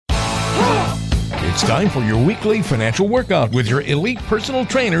It's time for your weekly financial workout with your elite personal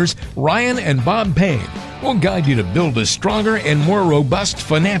trainers, Ryan and Bob Payne. We'll guide you to build a stronger and more robust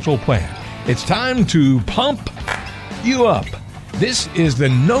financial plan. It's time to pump you up. This is the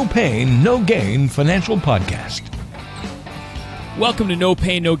No Pain, No Gain Financial Podcast. Welcome to No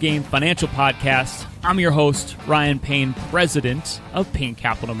Pain, No Gain Financial Podcast. I'm your host, Ryan Payne, president of Payne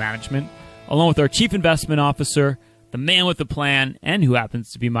Capital Management, along with our chief investment officer, the man with the plan, and who happens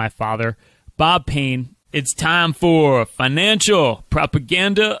to be my father, Bob Payne. It's time for Financial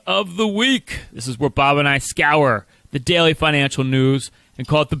Propaganda of the Week. This is where Bob and I scour the daily financial news and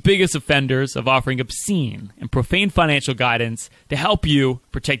call it the biggest offenders of offering obscene and profane financial guidance to help you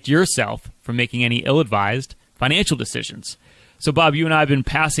protect yourself from making any ill-advised financial decisions. So, Bob, you and I have been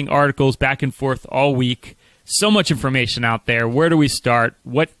passing articles back and forth all week. So much information out there. Where do we start?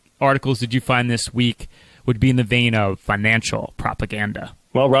 What articles did you find this week would be in the vein of financial propaganda?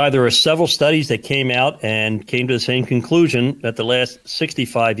 Well, Ryan, there are several studies that came out and came to the same conclusion that the last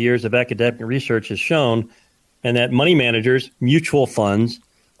 65 years of academic research has shown, and that money managers, mutual funds,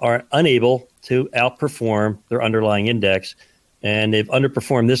 are unable to outperform their underlying index, and they've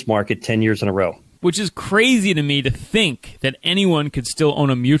underperformed this market 10 years in a row. Which is crazy to me to think that anyone could still own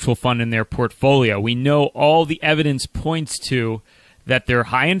a mutual fund in their portfolio. We know all the evidence points to that they're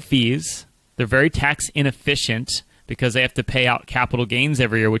high in fees, they're very tax inefficient because they have to pay out capital gains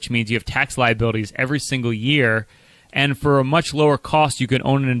every year, which means you have tax liabilities every single year. And for a much lower cost, you can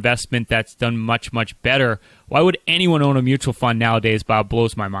own an investment that's done much, much better. Why would anyone own a mutual fund nowadays, Bob?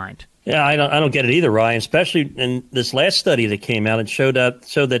 Blows my mind. Yeah, I don't get it either, Ryan, especially in this last study that came out and showed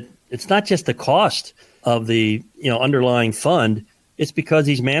that it's not just the cost of the underlying fund. It's because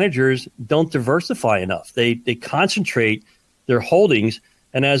these managers don't diversify enough. They concentrate their holdings,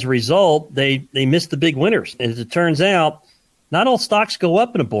 and as a result, they miss the big winners. And as it turns out, not all stocks go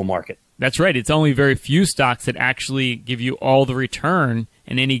up in a bull market. That's right. It's only very few stocks that actually give you all the return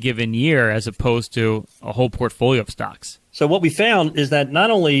in any given year as opposed to a whole portfolio of stocks. So what we found is that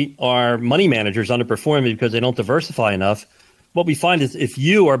not only are money managers underperforming because they don't diversify enough, what we find is if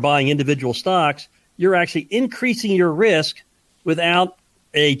you are buying individual stocks, you're actually increasing your risk without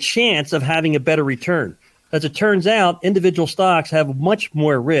a chance of having a better return. As it turns out, individual stocks have much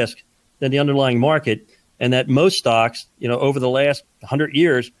more risk than the underlying market, and that most stocks, over the last 100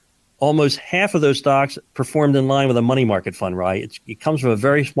 years, almost half of those stocks performed in line with a money market fund, right? It comes from a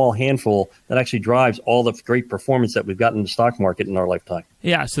very small handful that actually drives all the great performance that we've gotten in the stock market in our lifetime.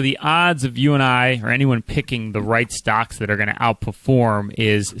 Yeah, so the odds of you and I or anyone picking the right stocks that are going to outperform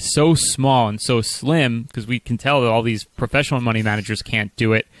is so small and so slim because we can tell that all these professional money managers can't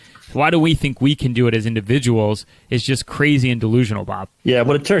do it. Why do we think we can do it as individuals is just crazy and delusional, Bob. Yeah,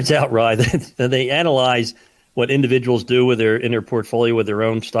 well, it turns out, Ryan, that they analyze what individuals do in their portfolio with their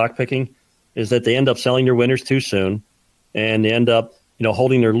own stock picking is that they end up selling their winners too soon, and they end up,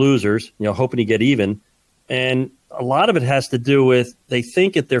 holding their losers, hoping to get even. And a lot of it has to do with they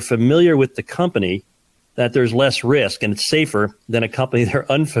think if they're familiar with the company that there's less risk and it's safer than a company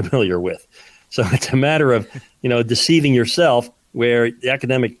they're unfamiliar with. So it's a matter of, deceiving yourself, where the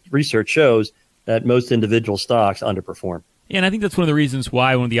academic research shows that most individual stocks underperform. Yeah, and I think that's one of the reasons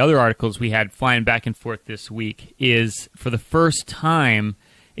why one of the other articles we had flying back and forth this week is for the first time,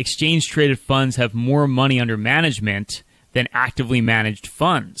 exchange-traded funds have more money under management than actively managed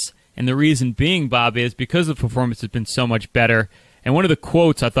funds. And the reason being, Bob, is because the performance has been so much better. And one of the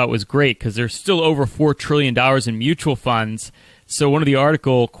quotes I thought was great because there's still over $4 trillion in mutual funds. So one of the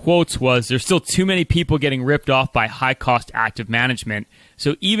article quotes was, there's still too many people getting ripped off by high-cost active management.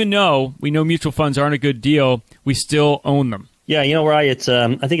 So even though we know mutual funds aren't a good deal, we still own them. Yeah,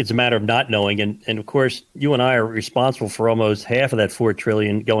 Ryan, I think it's a matter of not knowing. And of course, you and I are responsible for almost half of that $4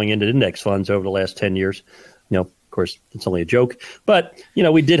 trillion going into index funds over the last 10 years. Of course, it's only a joke. But,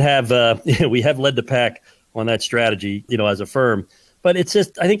 we did have, we have led the pack on that strategy, as a firm. But I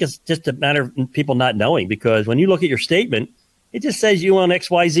think it's just a matter of people not knowing, because when you look at your statement, it just says you own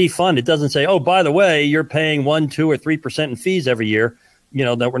XYZ fund. It doesn't say, oh, by the way, you're paying 1%, 2%, or 3% in fees every year,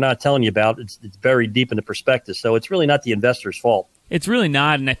 that we're not telling you about. It's buried deep in the prospectus. So it's really not the investor's fault. It's really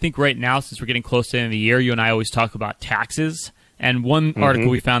not. And I think right now, since we're getting close to the end of the year, you and I always talk about taxes. And one article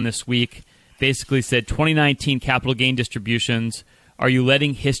we found this week basically said 2019 capital gain distributions, are you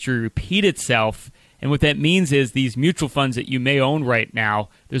letting history repeat itself? And what that means is these mutual funds that you may own right now,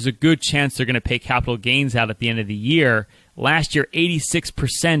 there's a good chance they're going to pay capital gains out at the end of the year. Last year,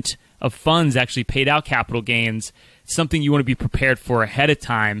 86% of funds actually paid out capital gains, something you want to be prepared for ahead of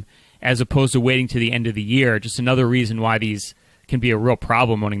time as opposed to waiting to the end of the year. Just another reason why these can be a real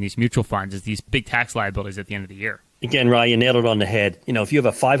problem owning these mutual funds is these big tax liabilities at the end of the year. Again, Ryan, you nailed it on the head. If you have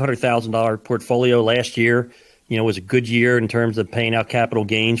a $500,000 portfolio last year, was a good year in terms of paying out capital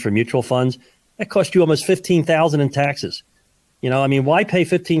gains for mutual funds, that cost you almost $15,000 in taxes. Why pay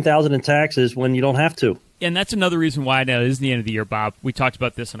 $15,000 in taxes when you don't have to? And that's another reason why now is the end of the year, Bob. We talked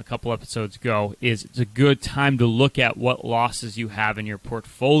about this on a couple episodes ago, is it's a good time to look at what losses you have in your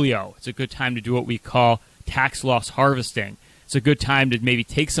portfolio. It's a good time to do what we call tax loss harvesting. It's a good time to maybe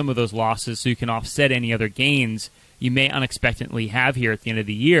take some of those losses so you can offset any other gains you may unexpectedly have here at the end of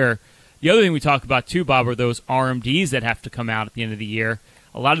the year. The other thing we talk about too, Bob, are those RMDs that have to come out at the end of the year.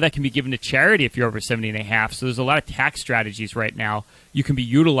 A lot of that can be given to charity if you're over 70 and a half. So there's a lot of tax strategies right now you can be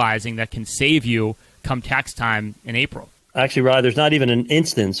utilizing that can save you come tax time in April. Actually, Rod, there's not even an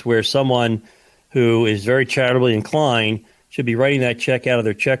instance where someone who is very charitably inclined should be writing that check out of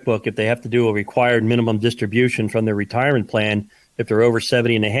their checkbook if they have to do a required minimum distribution from their retirement plan. If they're over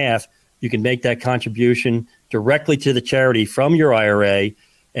 70 and a half, you can make that contribution directly to the charity from your IRA,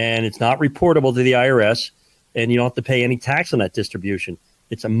 and it's not reportable to the IRS, and you don't have to pay any tax on that distribution.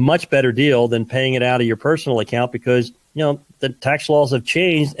 It's a much better deal than paying it out of your personal account because, the tax laws have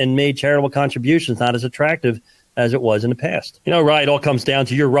changed and made charitable contributions not as attractive as it was in the past. Rye, it all comes down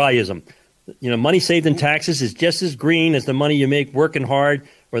to your Ryeism. Money saved in taxes is just as green as the money you make working hard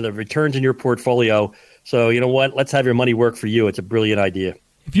or the returns in your portfolio. So, you know what? Let's have your money work for you. It's a brilliant idea.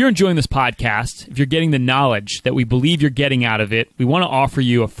 If you're enjoying this podcast, if you're getting the knowledge that we believe you're getting out of it, we want to offer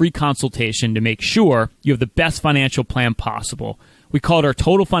you a free consultation to make sure you have the best financial plan possible. We call it our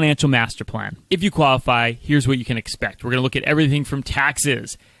Total Financial Master Plan. If you qualify, here's what you can expect. We're going to look at everything from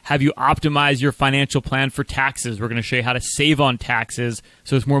taxes. Have you optimized your financial plan for taxes? We're going to show you how to save on taxes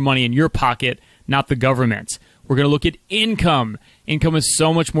so there's more money in your pocket, not the government's. We're going to look at income. Income is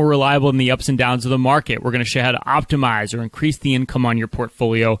so much more reliable than the ups and downs of the market. We're going to show you how to optimize or increase the income on your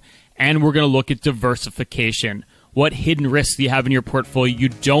portfolio. And we're going to look at diversification. What hidden risks do you have in your portfolio you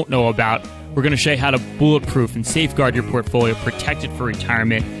don't know about? We're going to show you how to bulletproof and safeguard your portfolio, protect it for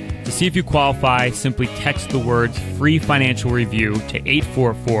retirement. To see if you qualify, simply text the words free financial review to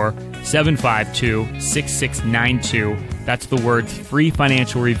 844-752-6692. That's the words free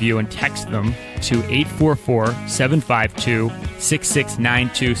financial review and text them to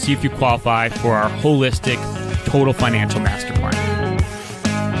 844-752-6692. See if you qualify for our holistic Total Financial Master Plan.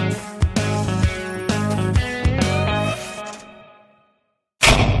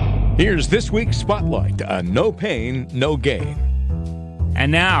 Here's this week's Spotlight on No Pain, No Gain.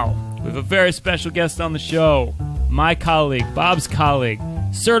 And now, we have a very special guest on the show. My colleague, Bob's colleague,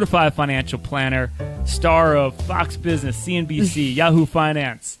 certified financial planner, star of Fox Business, CNBC, Yahoo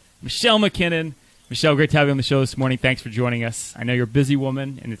Finance, Michelle McKinnon. Michelle, great to have you on the show this morning. Thanks for joining us. I know you're a busy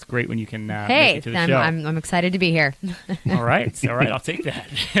woman, and it's great when you can make it to the show. I'm excited to be here. All right. I'll take that.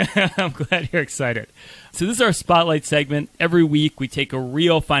 I'm glad you're excited. So this is our Spotlight segment. Every week, we take a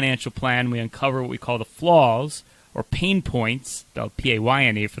real financial plan. We uncover what we call the flaws or pain points, spelled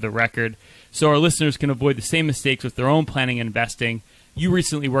P-A-Y-N-E for the record, so our listeners can avoid the same mistakes with their own planning and investing. You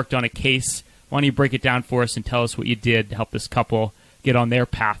recently worked on a case. Why don't you break it down for us and tell us what you did to help this couple get on their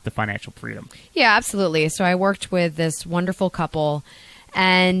path to financial freedom? Yeah, absolutely. So I worked with this wonderful couple,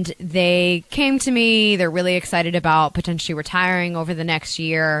 and they came to me. They're really excited about potentially retiring over the next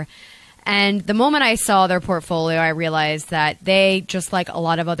year. And the moment I saw their portfolio, I realized that they, just like a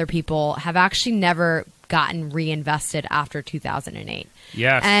lot of other people, have actually never gotten reinvested after 2008.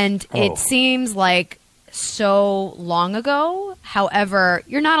 Yes. And it seems like so long ago. However,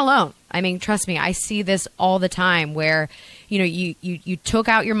 you're not alone. I mean, trust me, I see this all the time where, you took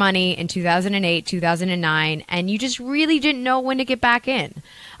out your money in 2008, 2009, and you just really didn't know when to get back in.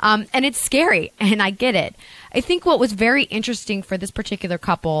 And it's scary, and I get it. I think what was very interesting for this particular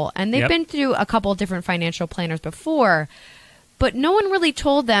couple, and they've been through a couple of different financial planners before, but no one really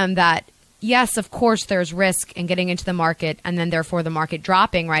told them that, yes, of course, there's risk in getting into the market and then therefore the market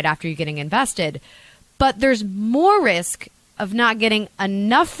dropping right after you're getting invested. But there's more risk of not getting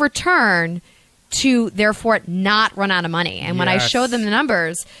enough return to therefore not run out of money. And when I showed them the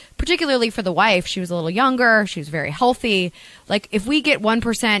numbers, particularly for the wife, she was a little younger, she was very healthy. Like if we get 1%,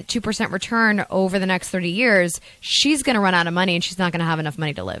 2% return over the next 30 years, she's going to run out of money and she's not going to have enough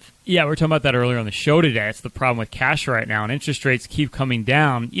money to live. Yeah, we were talking about that earlier on the show today. It's the problem with cash right now, and interest rates keep coming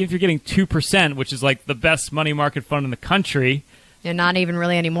down. Even if you're getting 2%, which is like the best money market fund in the country. Yeah, not even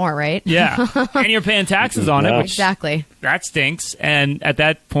really anymore, right? Yeah. And you're paying taxes on it, which exactly. That stinks. And at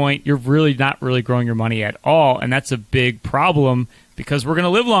that point, you're really not really growing your money at all. And that's a big problem because we're going to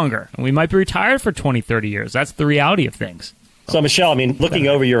live longer. And we might be retired for 20, 30 years. That's the reality of things. So, Michelle, looking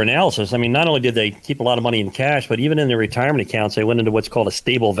over your analysis, not only did they keep a lot of money in cash, but even in their retirement accounts, they went into what's called a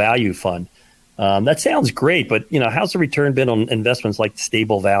stable value fund. That sounds great, but how's the return been on investments like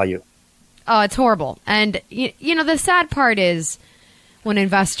stable value? Oh, it's horrible. And the sad part is when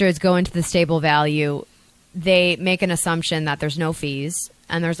investors go into the stable value, they make an assumption that there's no fees,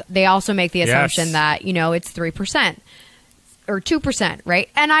 and they also make the assumption that it's 3% or 2%, right?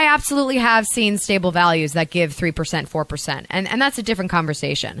 And I absolutely have seen stable values that give 3%, 4%, and that's a different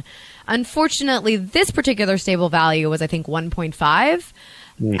conversation. Unfortunately, this particular stable value was, I think, 1.5.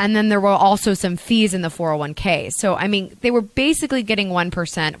 And then there were also some fees in the 401k. So, I mean, they were basically getting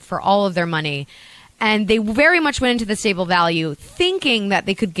 1% for all of their money. And they very much went into the stable value thinking that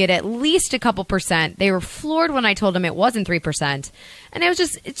they could get at least a couple percent. They were floored when I told them it wasn't 3%. And it's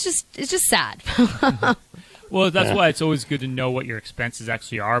just sad. Well, that's why it's always good to know what your expenses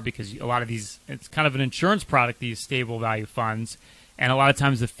actually are, because a lot of these, it's kind of an insurance product, these stable value funds. And a lot of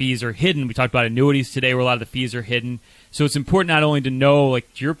times the fees are hidden. We talked about annuities today where a lot of the fees are hidden. So it's important not only to know,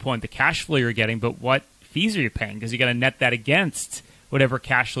 like to your point, the cash flow you're getting, but what fees are you paying? Because you got to net that against whatever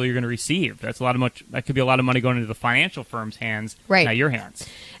cash flow you're going to receive. That could be a lot of money going into the financial firm's hands, right, not your hands.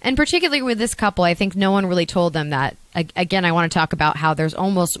 And particularly with this couple, I think no one really told them that. Again, I want to talk about how there's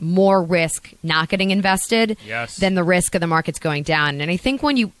almost more risk not getting invested than the risk of the markets going down. And I think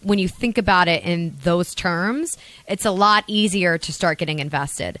when you think about it in those terms, it's a lot easier to start getting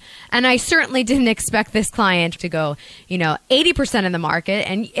invested. And I certainly didn't expect this client to go, 80% in the market,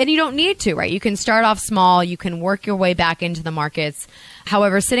 and you don't need to, right? You can start off small, you can work your way back into the markets.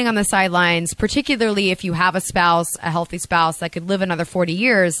 However, sitting on the sidelines, particularly if you have a healthy spouse that could live another 40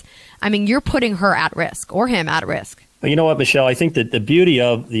 years, I mean, you're putting her at risk or him at risk. Well, you know what, Michelle? I think that the beauty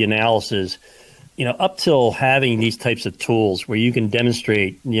of the analysis, up till having these types of tools where you can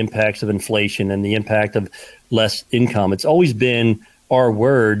demonstrate the impacts of inflation and the impact of less income, it's always been our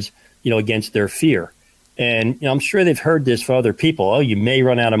words, against their fear. And I'm sure they've heard this from other people. Oh, you may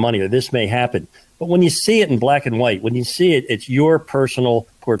run out of money or this may happen. But when you see it in black and white, when you see it, it's your personal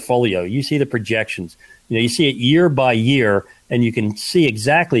portfolio. You see the projections. You see it year by year, and you can see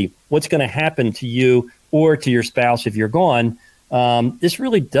exactly what's going to happen to you or to your spouse if you're gone. This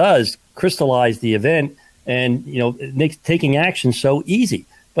really does crystallize the event and, it makes taking action so easy.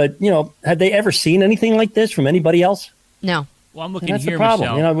 But, had they ever seen anything like this from anybody else? No. Well, I'm looking that's here, the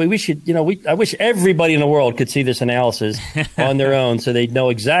problem. Michelle. I wish everybody in the world could see this analysis on their own so they'd know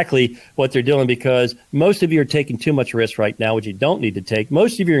exactly what they're doing, because most of you are taking too much risk right now, which you don't need to take.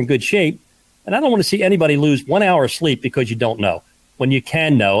 Most of you are in good shape. And I don't want to see anybody lose 1 hour of sleep because you don't know, when you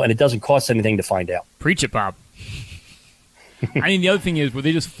can know, and it doesn't cost anything to find out. Preach it, Bob. I mean, the other thing is, were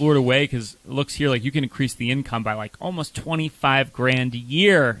they just floored away? Because it looks here like you can increase the income by like almost $25,000 a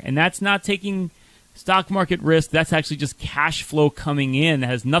year, and that's not taking stock market risk. That's actually just cash flow coming in that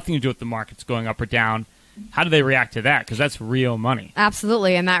has nothing to do with the markets going up or down. How do they react to that? Because that's real money.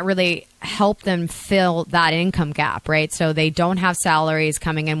 Absolutely, and that really helped them fill that income gap, right? So they don't have salaries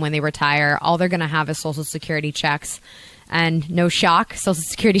coming in when they retire. All they're going to have is Social Security checks. And no shock, Social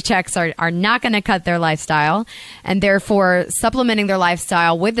Security checks are not going to cut their lifestyle. And therefore, supplementing their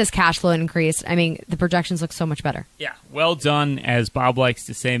lifestyle with this cash flow increase, I mean, the projections look so much better. Yeah, well done. As Bob likes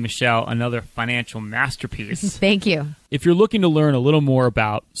to say, Michelle, another financial masterpiece. Thank you. If you're looking to learn a little more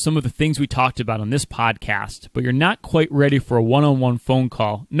about some of the things we talked about on this podcast, but you're not quite ready for a one-on-one phone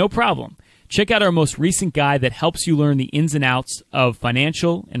call, no problem. Check out our most recent guide that helps you learn the ins and outs of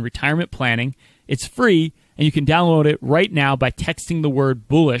financial and retirement planning. It's free, and you can download it right now by texting the word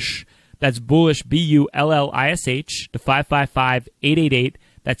bullish. That's bullish, BULLISH, to 555-888.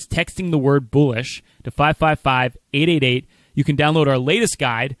 That's texting the word bullish to 555-888. You can download our latest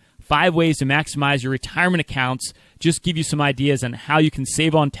guide, 5 Ways to Maximize Your Retirement Accounts. Just give you some ideas on how you can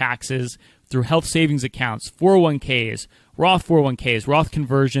save on taxes through health savings accounts, 401ks, Roth 401ks, Roth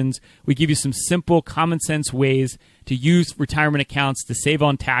conversions. We give you some simple, common sense ways to use retirement accounts to save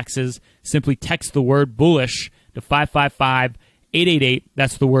on taxes. Simply text the word bullish to 555-888.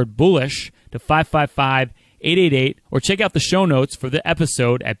 That's the word bullish to 555-888. Or check out the show notes for the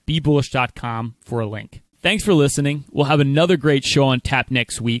episode at bebullish.com for a link. Thanks for listening. We'll have another great show on tap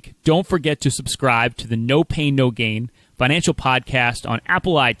next week. Don't forget to subscribe to the No Pain, No Gain financial podcast on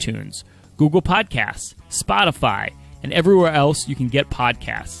Apple iTunes, Google Podcasts, Spotify, and everywhere else you can get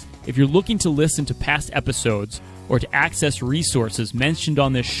podcasts. If you're looking to listen to past episodes or to access resources mentioned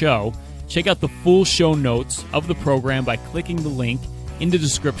on this show, check out the full show notes of the program by clicking the link in the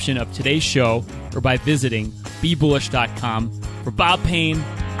description of today's show or by visiting bebullish.com. For Bob Payne,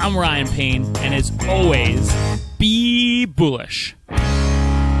 I'm Ryan Payne, and as always, be bullish.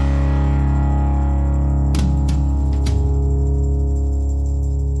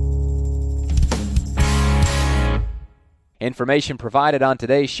 Information provided on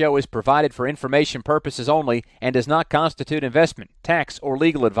today's show is provided for information purposes only and does not constitute investment, tax, or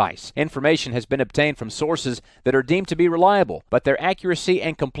legal advice. Information has been obtained from sources that are deemed to be reliable, but their accuracy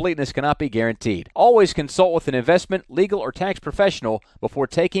and completeness cannot be guaranteed. Always consult with an investment, legal, or tax professional before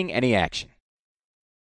taking any action.